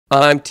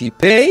I'm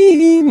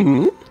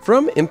T-Pain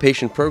from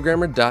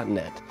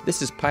ImpatientProgrammer.net.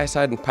 This is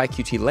PySide and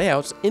PyQt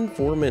layouts in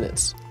 4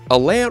 minutes. A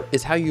layout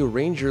is how you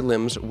arrange your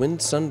limbs when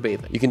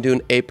sunbathing. You can do an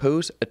A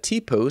pose, a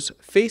T pose,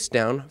 face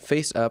down,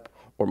 face up,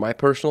 or my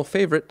personal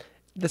favorite,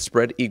 the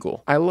spread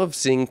eagle. I love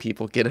seeing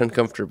people get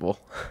uncomfortable.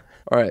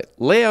 Alright,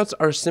 layouts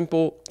are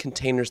simple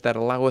containers that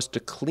allow us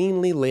to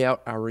cleanly lay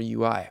out our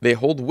UI. They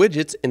hold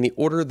widgets in the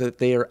order that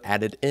they are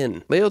added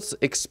in. Layouts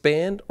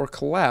expand or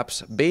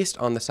collapse based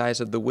on the size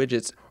of the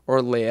widgets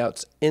or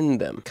layouts in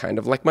them, kind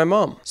of like my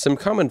mom. Some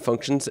common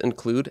functions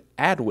include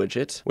add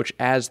widget, which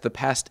adds the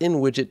passed in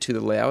widget to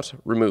the layout,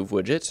 remove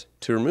widget,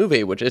 to remove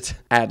a widget,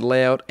 add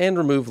layout, and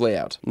remove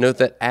layout. Note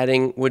that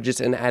adding widgets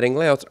and adding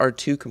layouts are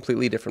two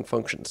completely different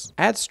functions.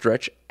 Add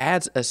stretch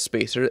adds a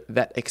spacer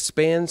that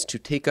expands to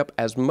take up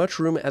as much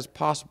room as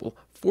possible,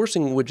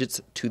 forcing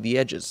widgets to the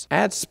edges.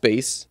 Add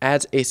space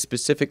adds a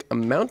specific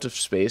amount of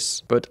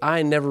space, but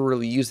I never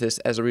really use this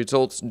as the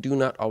results do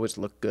not always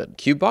look good.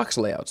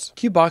 QBoxLayouts.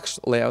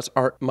 QBoxLayouts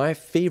are my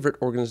favorite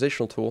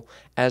organizational tool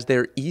as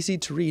they're easy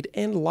to read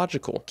and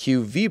logical.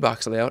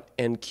 QVBoxLayout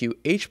and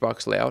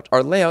QHBoxLayout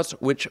are layouts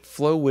which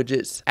flow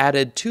widgets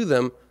added to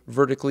them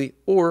vertically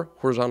or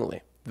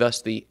horizontally,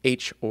 thus the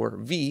H or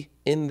V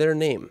in their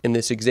name. In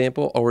this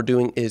example, all we're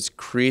doing is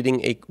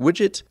creating a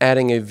widget,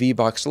 adding a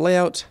VBox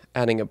layout,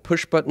 adding a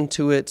push button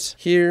to it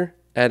here,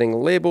 adding a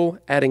label,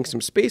 adding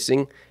some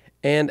spacing,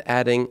 and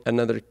adding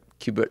another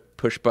qubit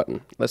push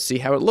button. Let's see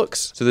how it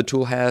looks. So the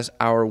tool has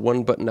our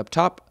 1 button up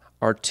top,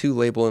 our 2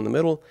 label in the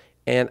middle,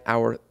 and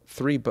our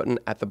 3 button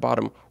at the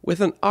bottom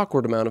with an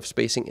awkward amount of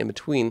spacing in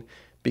between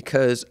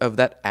because of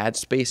that add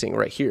spacing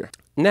right here.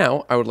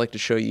 Now, I would like to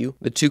show you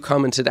the 2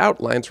 commented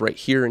out lines right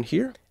here and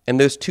here. And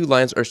those 2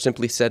 lines are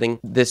simply setting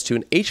this to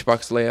an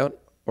H-box layout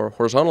or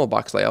horizontal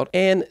box layout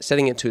and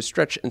setting it to a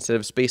stretch instead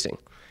of spacing.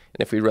 And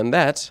if we run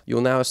that,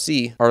 you'll now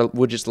see our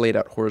widgets laid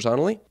out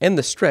horizontally, and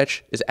the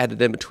stretch is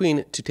added in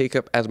between to take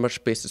up as much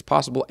space as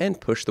possible and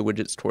push the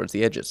widgets towards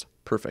the edges.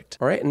 Perfect.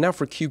 All right, and now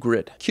for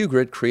QGrid.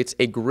 QGrid creates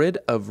a grid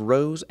of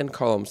rows and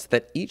columns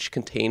that each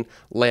contain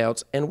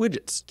layouts and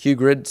widgets.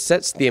 QGrid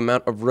sets the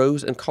amount of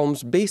rows and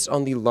columns based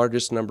on the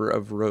largest number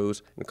of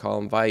rows and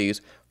column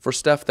values for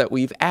stuff that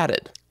we've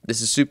added. This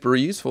is super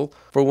useful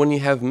for when you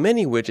have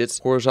many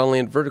widgets horizontally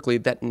and vertically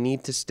that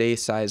need to stay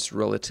sized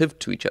relative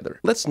to each other.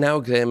 Let's now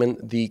examine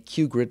the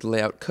QGrid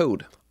layout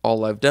code.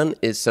 All I've done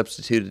is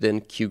substituted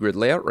in QGrid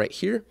layout right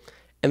here,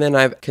 and then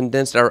I've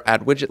condensed our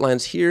add widget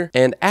lines here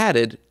and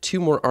added 2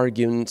 more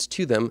arguments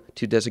to them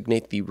to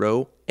designate the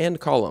row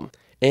and column.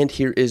 And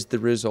here is the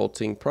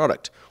resulting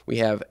product. We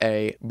have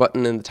a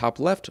button in the top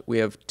left, we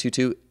have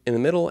 2 in the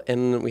middle,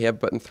 and we have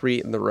button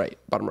 3 in the right,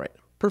 bottom right.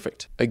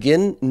 Perfect.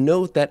 Again,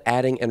 note that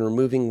adding and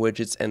removing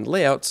widgets and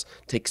layouts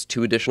takes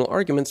 2 additional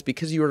arguments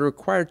because you are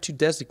required to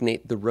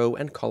designate the row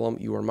and column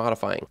you are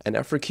modifying. And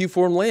now for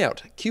QForm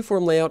Layout.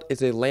 QForm Layout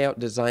is a layout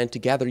designed to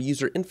gather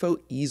user info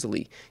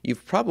easily.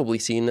 You've probably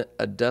seen it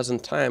a dozen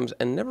times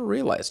and never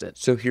realized it.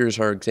 So here's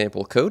our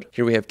example code.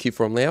 Here we have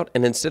QForm Layout,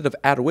 and instead of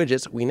add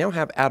widgets, we now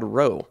have add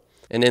row.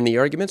 And in the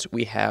arguments,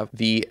 we have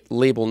the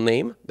label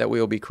name that we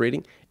will be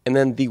creating, and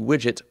then the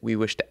widget we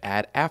wish to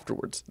add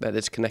afterwards that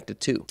is connected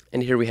to.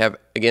 And here we have,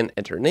 again,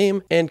 enter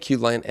name and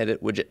QLine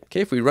edit widget.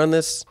 Okay, if we run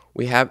this,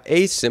 we have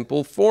a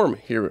simple form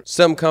here.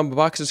 Some combo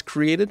boxes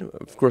created.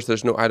 Of course,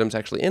 there's no items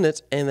actually in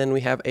it. And then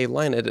we have a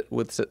line edit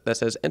that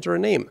says enter a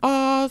name.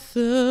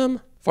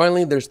 Awesome.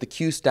 Finally, there's the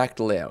QStacked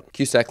layout.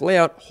 QStacked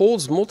layout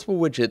holds multiple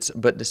widgets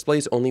but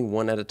displays only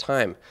one at a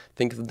time.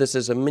 Think of this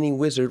as a mini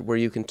wizard where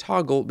you can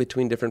toggle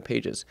between different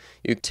pages.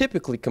 You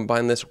typically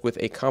combine this with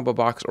a combo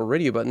box or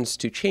radio buttons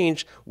to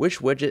change which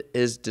widget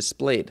is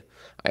displayed.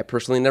 I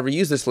personally never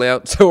use this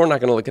layout, so we're not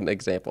going to look at an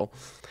example.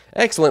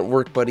 Excellent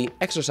work, buddy.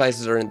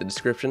 Exercises are in the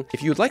description.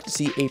 If you would like to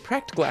see a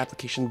practical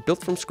application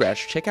built from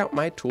scratch, check out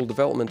my tool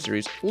development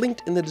series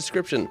linked in the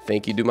description.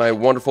 Thank you to my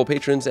wonderful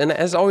patrons, and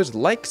as always,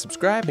 like,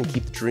 subscribe, and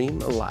keep the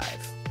dream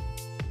alive.